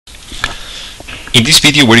In this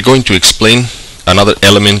video we're going to explain another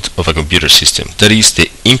element of a computer system, that is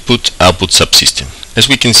the input-output subsystem. As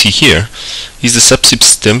we can see here, is the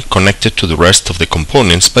subsystem connected to the rest of the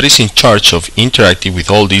components, but is in charge of interacting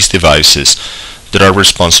with all these devices that are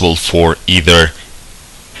responsible for either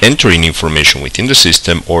entering information within the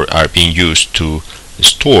system or are being used to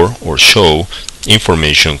store or show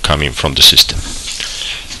information coming from the system.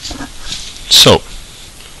 So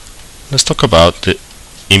let's talk about the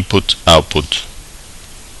input-output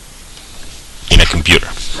in a computer.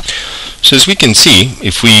 So as we can see,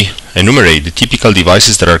 if we enumerate the typical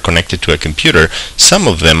devices that are connected to a computer, some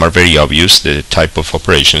of them are very obvious, the type of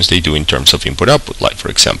operations they do in terms of input-output, like for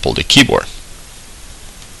example the keyboard.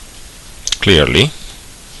 Clearly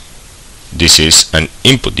this is an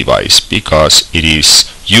input device because it is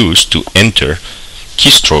used to enter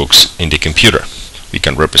keystrokes in the computer. We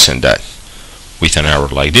can represent that with an arrow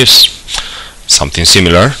like this. Something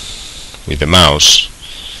similar with the mouse.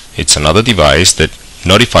 It's another device that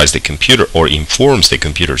notifies the computer or informs the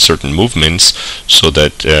computer certain movements so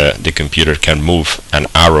that the computer can move an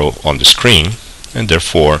arrow on the screen, and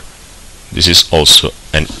therefore this is also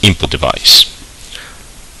an input device.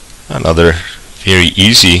 Another very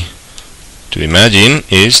easy to imagine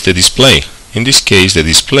is the display. In this case the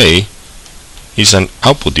display is an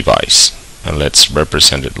output device, and let's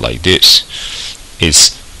represent it like this.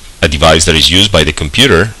 It's a device that is used by the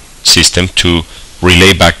computer system to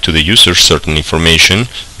relay back to the user certain information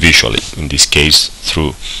visually, in this case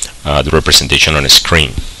through the representation on a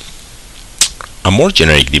screen. A more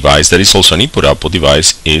generic device that is also an input-output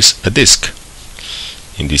device is a disk.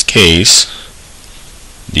 In this case,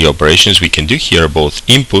 the operations we can do here are both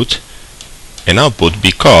input and output,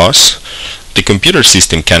 because the computer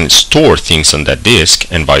system can store things on that disk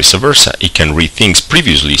and vice versa. It can read things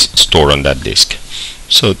previously stored on that disk.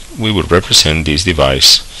 So we would represent this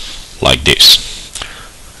device like this.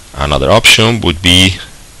 Another option would be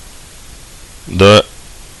the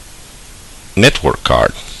network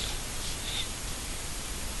card.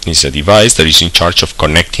 It's a device that is in charge of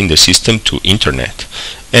connecting the system to internet.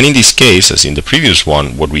 And in this case, as in the previous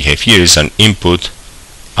one, what we have here is an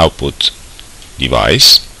input-output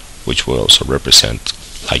device, which will also represent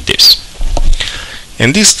like this.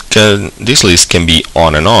 And this list can be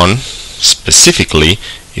on and on. Specifically,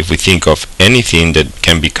 if we think of anything that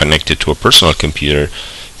can be connected to a personal computer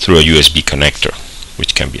through a USB connector,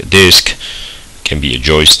 which can be a disk, can be a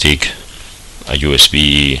joystick, a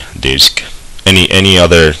USB disk, any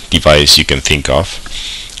other device you can think of.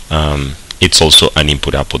 It's also an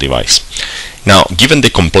input-output device. Now, given the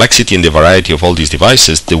complexity and the variety of all these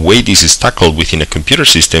devices, the way this is tackled within a computer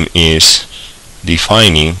system is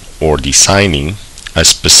defining or designing a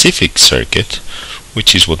specific circuit,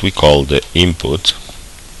 which is what we call the input-output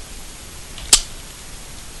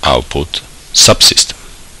subsystem.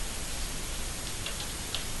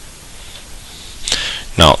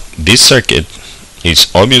 Now, this circuit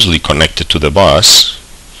is obviously connected to the bus,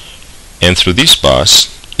 and through this bus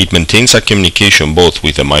it maintains a communication both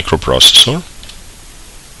with the microprocessor,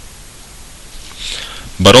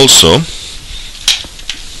 but also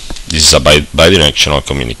this is a bidirectional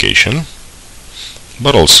communication,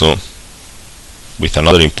 but also with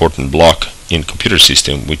another important block in computer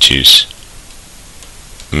system, which is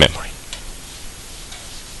memory.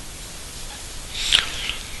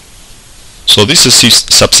 So this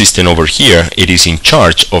subsystem over here, it is in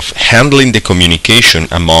charge of handling the communication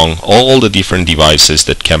among all the different devices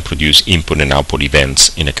that can produce input and output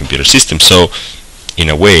events in a computer system. So in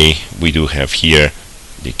a way, we do have here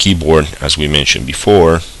the keyboard, as we mentioned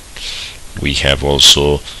before. We have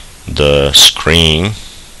also the screen.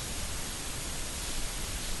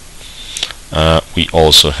 We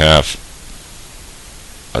also have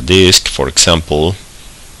a disk, for example,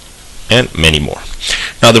 and many more.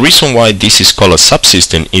 Now, the reason why this is called a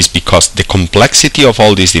subsystem is because the complexity of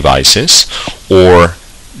all these devices, or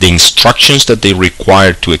the instructions that they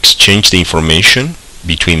require to exchange the information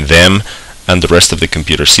between them and the rest of the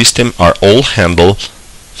computer system, are all handled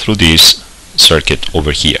through this circuit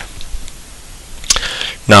over here.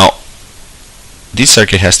 Now, this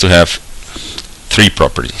circuit has to have three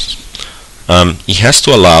properties. It has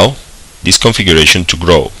to allow this configuration to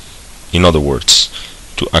grow. In other words,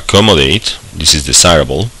 to accommodate, this is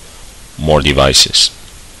desirable, more devices.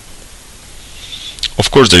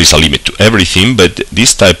 Of course, there is a limit to everything, but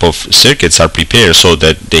these type of circuits are prepared so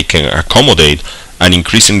that they can accommodate an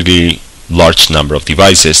increasingly large number of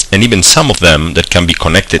devices, and even some of them that can be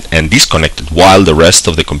connected and disconnected while the rest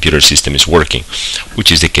of the computer system is working,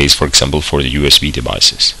 which is the case, for example, for the USB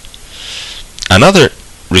devices. Another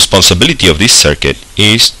responsibility of this circuit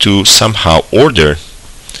is to somehow order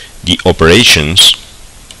the operations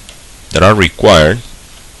that are required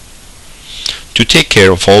to take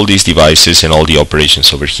care of all these devices and all the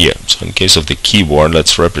operations over here. So in case of the keyboard,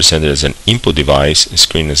 let's represent it as an input device,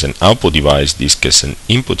 screen as an output device, disk as an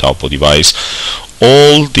input-output device.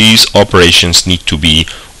 All these operations need to be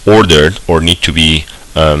ordered or need to be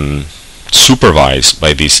supervised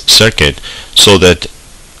by this circuit so that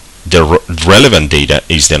the relevant data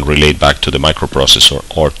is then relayed back to the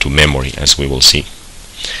microprocessor or to memory, as we will see.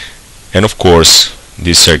 And of course,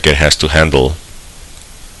 this circuit has to handle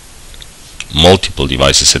multiple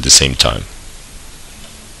devices at the same time.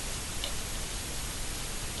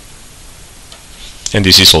 And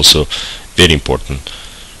this is also very important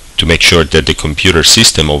to make sure that the computer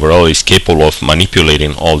system overall is capable of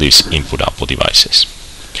manipulating all these input-output devices.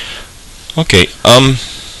 Okay,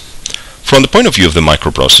 from the point of view of the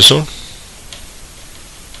microprocessor,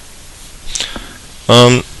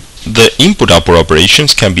 the input-output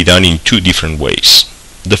operations can be done in two different ways.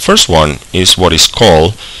 The first one is what is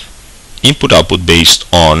called input-output based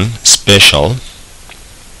on special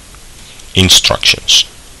instructions.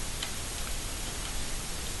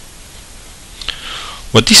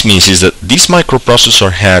 What this means is that this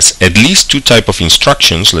microprocessor has at least two types of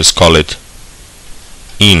instructions, let's call it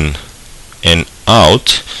in and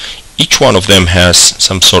out. Each one of them has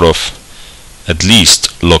some sort of at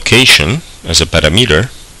least location as a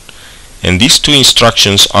parameter, and these two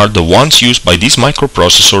instructions are the ones used by this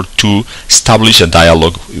microprocessor to establish a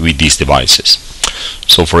dialogue with these devices.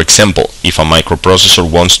 So for example, if a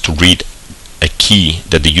microprocessor wants to read a key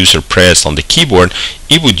that the user pressed on the keyboard,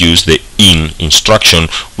 it would use the in instruction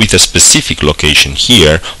with a specific location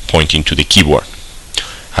here pointing to the keyboard.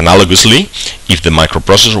 Analogously, if the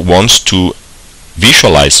microprocessor wants to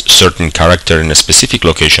visualize certain character in a specific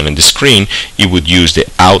location in the screen, it would use the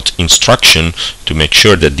out instruction to make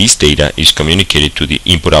sure that this data is communicated to the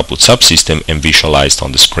input-output subsystem and visualized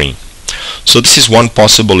on the screen. So this is one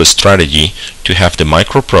possible strategy to have the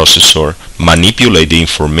microprocessor manipulate the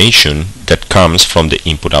information that comes from the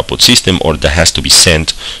input-output system or that has to be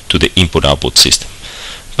sent to the input-output system.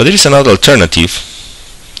 But there is another alternative,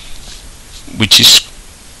 which is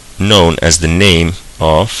known as the name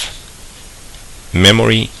of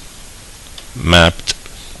memory mapped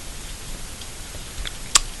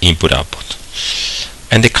input-output.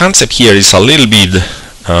 And the concept here is a little bit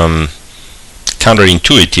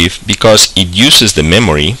counterintuitive because it uses the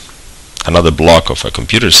memory, another block of a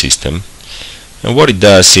computer system, and what it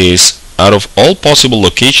does is, out of all possible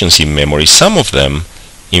locations in memory, some of them,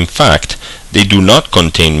 in fact, they do not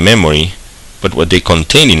contain memory, but what they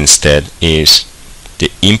contain instead is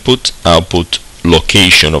the input-output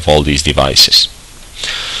location of all these devices.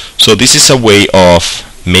 So this is a way of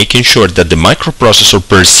making sure that the microprocessor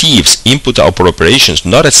perceives input-output operations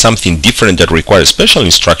not as something different that requires special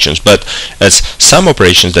instructions, but as some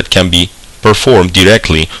operations that can be performed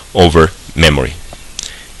directly over memory.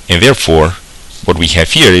 And therefore, what we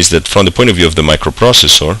have here is that from the point of view of the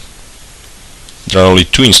microprocessor, there are only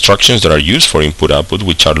two instructions that are used for input-output,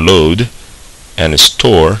 which are load and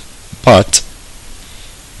store, but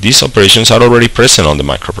these operations are already present on the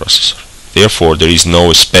microprocessor. Therefore, there is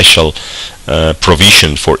no special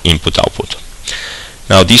provision for input-output.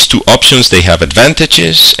 Now, these two options, they have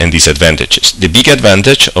advantages and disadvantages. The big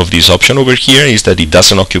advantage of this option over here is that it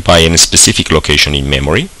doesn't occupy any specific location in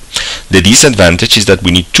memory. The disadvantage is that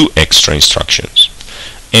we need two extra instructions.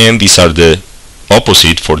 And these are the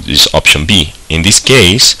opposite for this option B. In this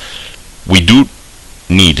case, we do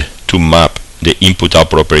need to map the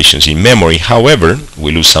input-output operations in memory. However,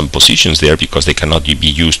 we lose some positions there because they cannot be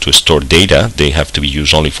used to store data. They have to be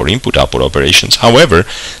used only for input-output operations. However,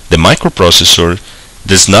 the microprocessor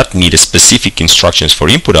does not need specific instructions for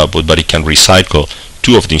input-output, but it can recycle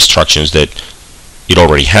two of the instructions that it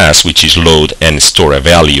already has, which is load and store a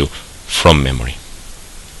value from memory.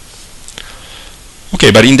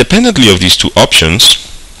 Okay, but independently of these two options,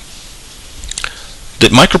 the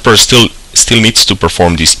microprocessor still needs to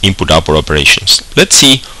perform these input-output operations. Let's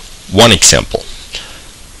see one example.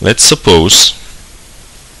 Let's suppose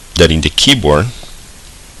that in the keyboard,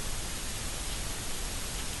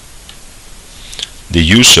 the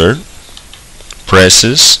user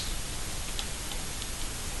presses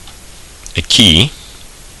a key,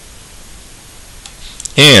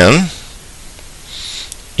 and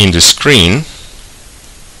in the screen,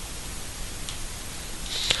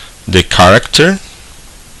 the character,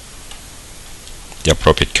 the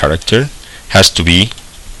appropriate character, has to be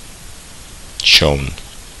shown.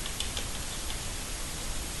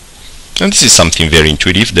 And this is something very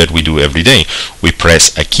intuitive that we do every day. We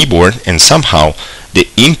press a keyboard and somehow the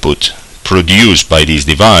input produced by this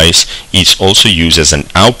device is also used as an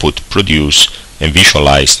output produced and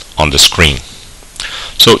visualized on the screen.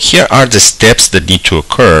 So here are the steps that need to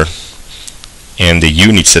occur and the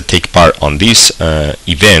units that take part on this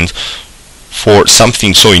event for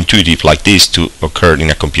something so intuitive like this to occur in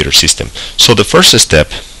a computer system. So the first step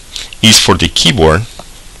is for the keyboard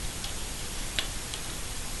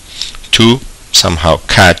to somehow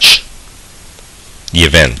catch the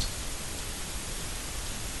event.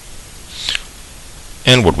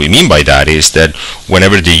 And what we mean by that is that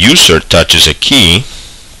whenever the user touches a key,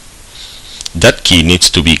 that key needs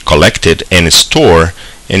to be collected and stored,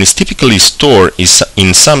 and is typically stored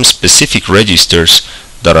in some specific registers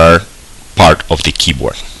that are part of the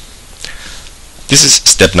keyboard. This is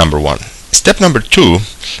step number one. Step number two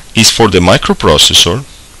is for the microprocessor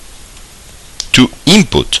to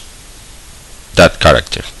input that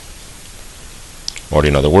character, or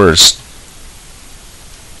in other words,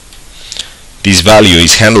 this value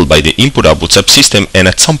is handled by the input-output subsystem, and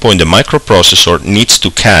at some point the microprocessor needs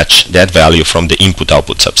to catch that value from the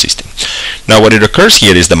input-output subsystem. Now what it occurs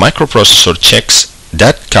here is the microprocessor checks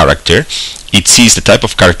that character, it sees the type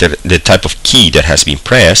of character, the type of key that has been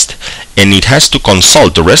pressed, and it has to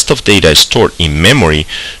consult the rest of data stored in memory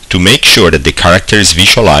to make sure that the character is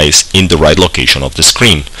visualized in the right location of the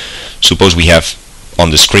screen. Suppose we have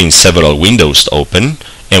on the screen several windows open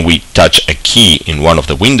and we touch a key in one of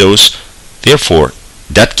the windows. Therefore,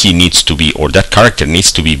 that key needs to be, or that character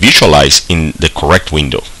needs to be visualized in the correct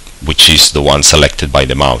window, which is the one selected by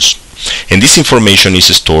the mouse. And this information is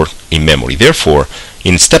stored in memory. Therefore,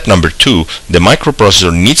 in step number two, the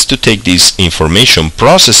microprocessor needs to take this information,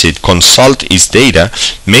 process it, consult its data,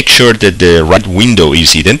 make sure that the right window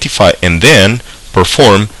is identified, and then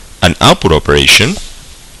perform an output operation.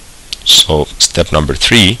 So step number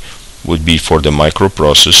three would be for the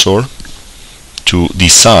microprocessor to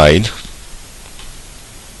decide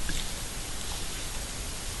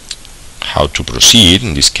how to proceed.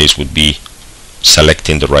 In this case would be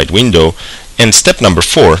selecting the right window. And step number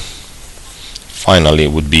four finally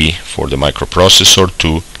would be for the microprocessor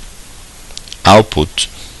to output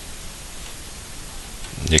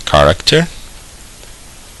the character.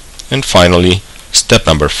 And finally, step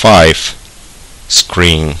number five,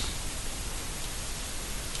 screen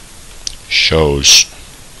shows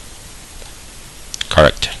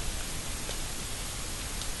character.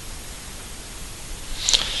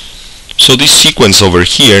 So this sequence over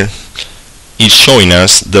here is showing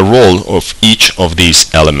us the role of each of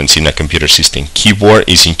these elements in a computer system. Keyboard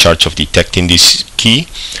is in charge of detecting this key.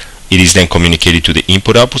 It is then communicated to the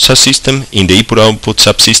input-output subsystem. In the input-output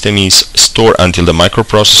subsystem is stored until the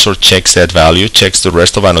microprocessor checks that value, checks the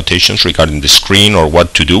rest of annotations regarding the screen or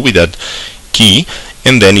what to do with that key,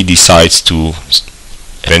 and then it decides to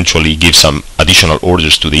eventually give some additional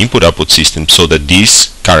orders to the input-output system so that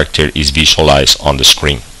this character is visualized on the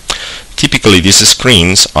screen. Typically, these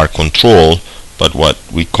screens are controlled by what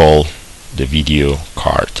we call the video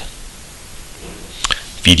card.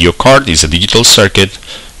 Video card is a digital circuit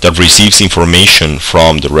that receives information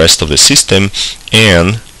from the rest of the system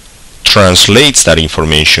and translates that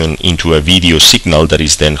information into a video signal that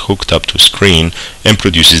is then hooked up to a screen and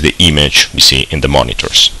produces the image we see in the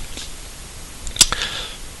monitors.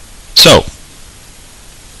 So,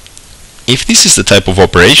 if this is the type of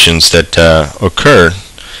operations that occur,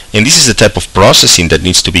 and this is the type of processing that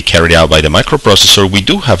needs to be carried out by the microprocessor, we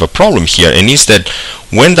do have a problem here, and is that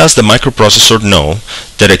when does the microprocessor know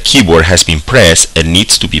that a keyboard has been pressed and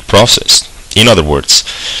needs to be processed? In other words,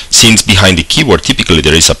 since behind the keyboard typically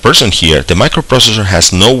there is a person here, the microprocessor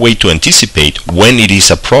has no way to anticipate when it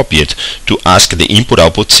is appropriate to ask the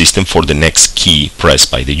input-output system for the next key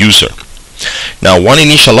pressed by the user. Now, one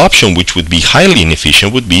initial option which would be highly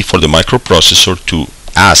inefficient would be for the microprocessor to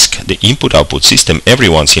ask the input-output system every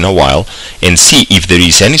once in a while and see if there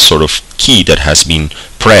is any sort of key that has been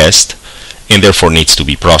pressed and therefore needs to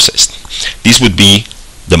be processed. This would be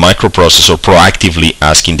the microprocessor proactively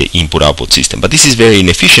asking the input-output system. But this is very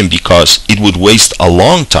inefficient because it would waste a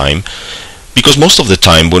long time, because most of the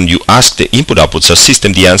time when you ask the input-output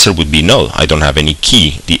system, the answer would be no, I don't have any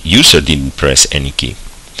key, the user didn't press any key.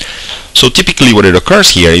 So typically what it occurs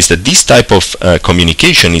here is that this type of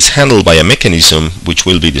communication is handled by a mechanism which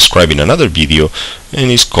we'll be describing in another video,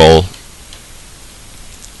 and is called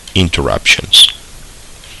interruptions.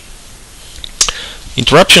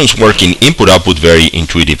 Interruptions work in input-output very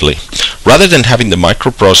intuitively. Rather than having the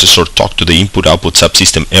microprocessor talk to the input-output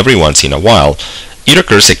subsystem every once in a while, it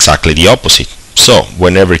occurs exactly the opposite. So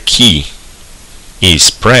whenever key is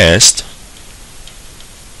pressed,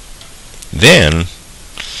 then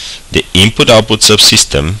the input-output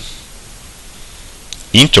subsystem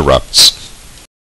interrupts